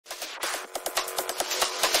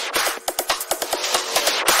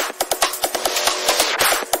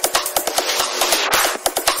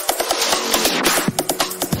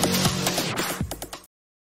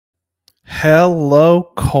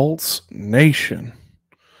Hello, Colts Nation.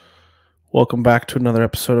 Welcome back to another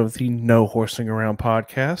episode of the No Horsing Around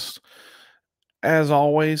podcast. As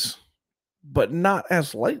always, but not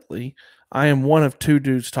as lately, I am one of two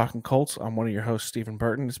dudes talking Colts. I'm one of your hosts, Stephen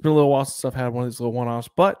Burton. It's been a little while since I've had one of these little one-offs,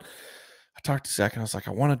 but I talked to Zach and I was like,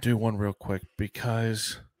 I want to do one real quick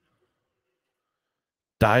because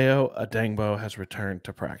Dayo Odeyingbo has returned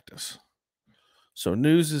to practice. So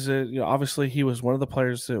news is that, obviously he was one of the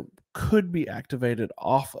players that could be activated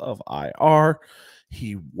off of IR.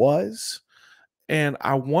 He was. And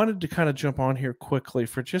I wanted to kind of jump on here quickly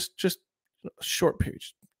for just a short period,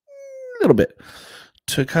 a little bit,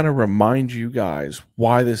 to kind of remind you guys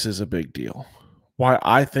why this is a big deal, why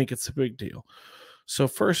I think it's a big deal. So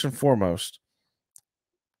first and foremost,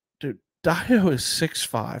 dude, Dayo is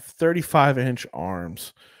 6'5", 35-inch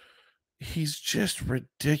arms. He's just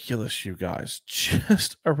ridiculous, you guys.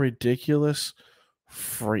 Just a ridiculous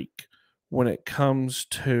freak when it comes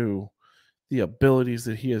to the abilities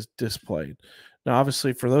that he has displayed. Now,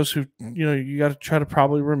 obviously, for those who, you got to try to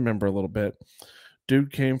probably remember a little bit.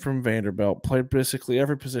 Dude came from Vanderbilt, played basically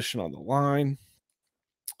every position on the line,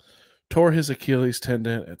 tore his Achilles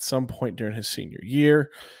tendon at some point during his senior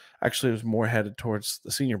year. Actually, it was more headed towards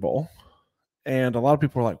the Senior Bowl. And a lot of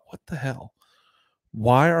people were like, what the hell?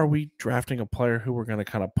 Why are we drafting a player who we're going to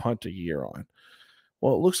kind of punt a year on?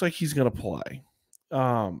 Well, it looks like he's going to play.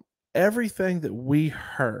 Everything that we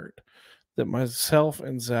heard, that myself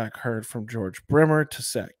and Zach heard from George Brimmer to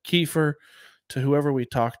Zach Kiefer to whoever we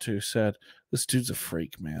talked to, said, this dude's a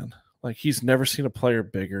freak, man. Like, he's never seen a player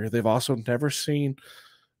bigger. They've also never seen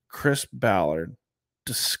Chris Ballard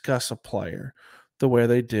discuss a player the way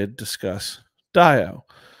they did discuss Dayo.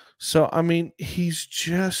 So, I mean,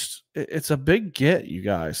 it's a big get, you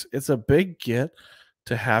guys. It's a big get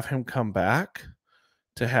to have him come back,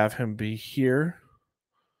 to have him be here.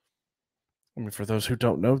 I mean, for those who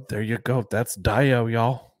don't know, there you go. That's Dayo,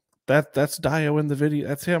 y'all. That's Dayo in the video.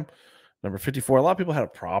 That's him. Number 54. A lot of people had a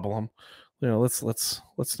problem. Let's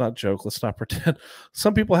not joke. Let's not pretend.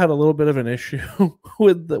 Some people had a little bit of an issue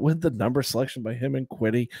with the number selection by him and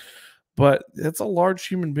Quiddy. But it's a large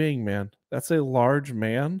human being, man. That's a large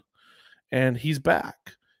man. And he's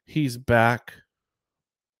back. He's back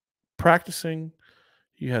practicing.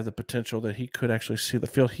 You have the potential that he could actually see the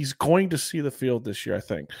field. He's going to see the field this year, I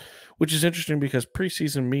think, which is interesting because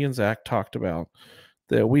preseason, me and Zach talked about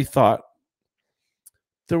that we thought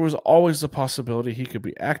there was always the possibility he could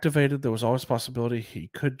be activated. There was always a possibility he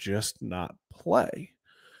could just not play,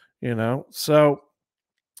 So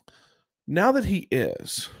now that he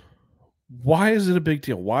is, why is it a big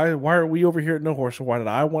deal? Why are we over here at No Horse? Why did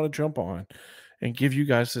I want to jump on and give you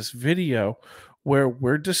guys this video where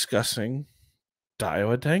we're discussing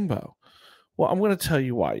Dayo Odeyingbo? Well, I'm going to tell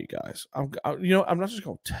you why, you guys. I'm not just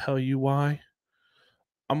going to tell you why.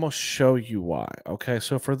 I'm going to show you why. Okay,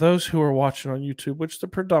 so for those who are watching on YouTube, which the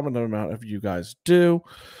predominant amount of you guys do,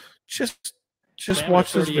 just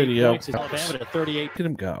watch this video. Look at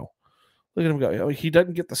him go. Look at him go. He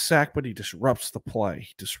doesn't get the sack, but he disrupts the play.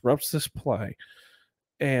 He disrupts this play,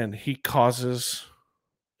 and he causes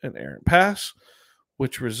an errant pass,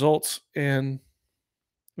 which results in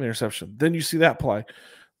an interception. Then you see that play.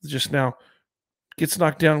 Just now gets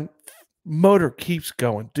knocked down. Motor keeps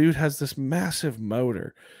going. Dude has this massive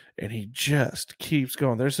motor, and he just keeps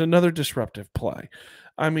going. There's another disruptive play.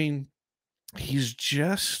 I mean, he's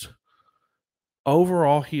just...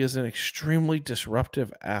 Overall, he is an extremely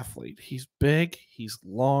disruptive athlete. He's big, he's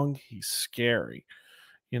long, he's scary.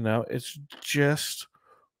 It's just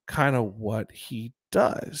kind of what he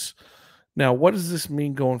does. Now, what does this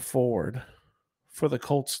mean going forward for the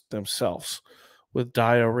Colts themselves with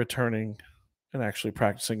Dayo returning and actually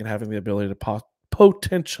practicing and having the ability to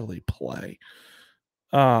potentially play?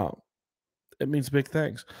 It means big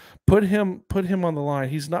things. Put him on the line.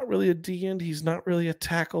 He's not really a D-end. He's not really a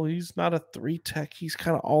tackle. He's not a 3-tech. He's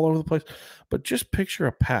kind of all over the place. But just picture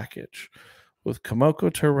a package with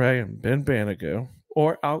Kamoko Toure and Ben Banogu,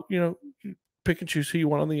 or pick and choose who you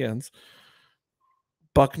want on the ends.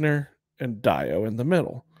 Buckner and Dayo in the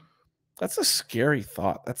middle. That's a scary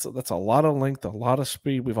thought. That's a lot of length, a lot of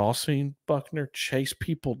speed. We've all seen Buckner chase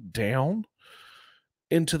people down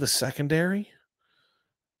into the secondary.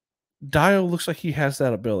 Dayo looks like he has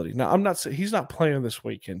that ability. Now, I'm not saying he's not playing this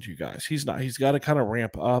weekend, you guys. He's not. He's got to kind of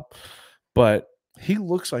ramp up, but he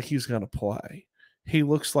looks like he's going to play. He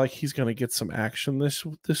looks like he's going to get some action this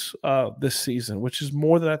season, which is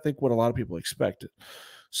more than I think what a lot of people expected.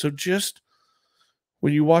 So just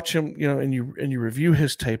when you watch him, and you review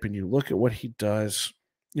his tape and you look at what he does,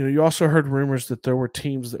 you also heard rumors that there were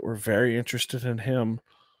teams that were very interested in him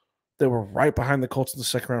They were right behind the Colts in the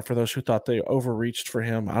second round for those who thought they overreached for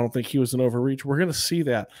him. I don't think he was an overreach. We're going to see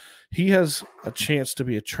that. He has a chance to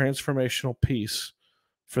be a transformational piece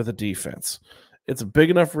for the defense. It's a big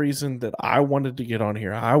enough reason that I wanted to get on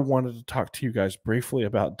here. I wanted to talk to you guys briefly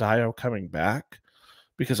about Dayo coming back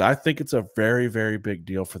because I think it's a very, very big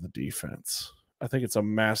deal for the defense. I think it's a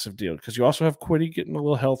massive deal because you also have Quiddy getting a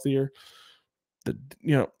little healthier.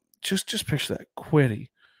 Just picture that: Quiddy,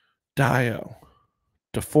 Dayo,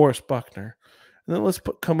 DeForest Buckner, and then let's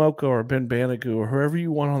put Kamoko or Ben Banigou or whoever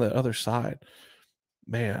you want on the other side.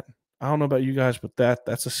 Man, I don't know about you guys, but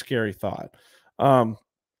that's a scary thought.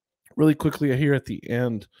 Really quickly here at the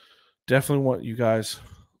end, definitely want you guys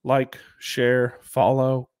like, share,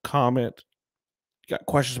 follow, comment. You got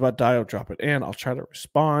questions about Dayo, drop it in. I'll try to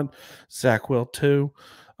respond. Zach will too.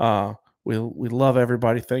 We love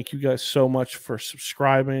everybody. Thank you guys so much for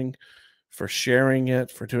subscribing, for sharing it,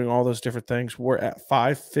 for doing all those different things. We're at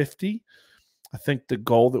 550. I think the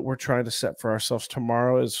goal that we're trying to set for ourselves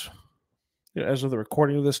tomorrow is, as of the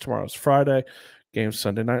recording of this, tomorrow is Friday, game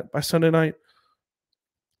Sunday night. By Sunday night,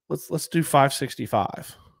 let's do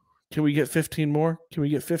 565. Can we get 15 more? Can we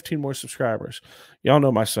get 15 more subscribers? Y'all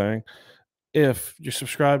know my saying. If you're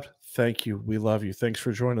subscribed, thank you. We love you. Thanks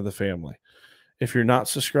for joining the family. If you're not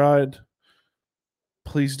subscribed,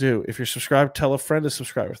 please do. If you're subscribed, tell a friend to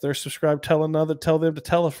subscribe. If they're subscribed, tell them to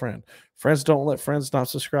tell a friend. Friends don't let friends not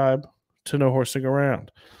subscribe to No Horsing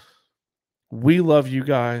Around. We love you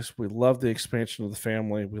guys. We love the expansion of the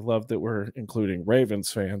family. We love that we're including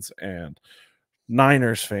Ravens fans and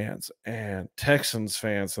Niners fans and Texans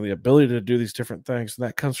fans and the ability to do these different things. And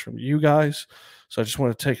that comes from you guys. So I just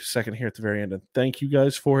want to take a second here at the very end and thank you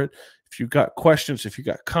guys for it. If you've got questions, if you've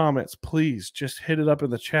got comments, please just hit it up in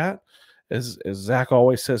the chat. As Zach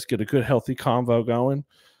always says, get a good, healthy convo going.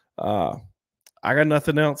 I got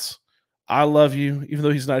nothing else. I love you. Even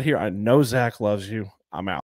though he's not here, I know Zach loves you. I'm out.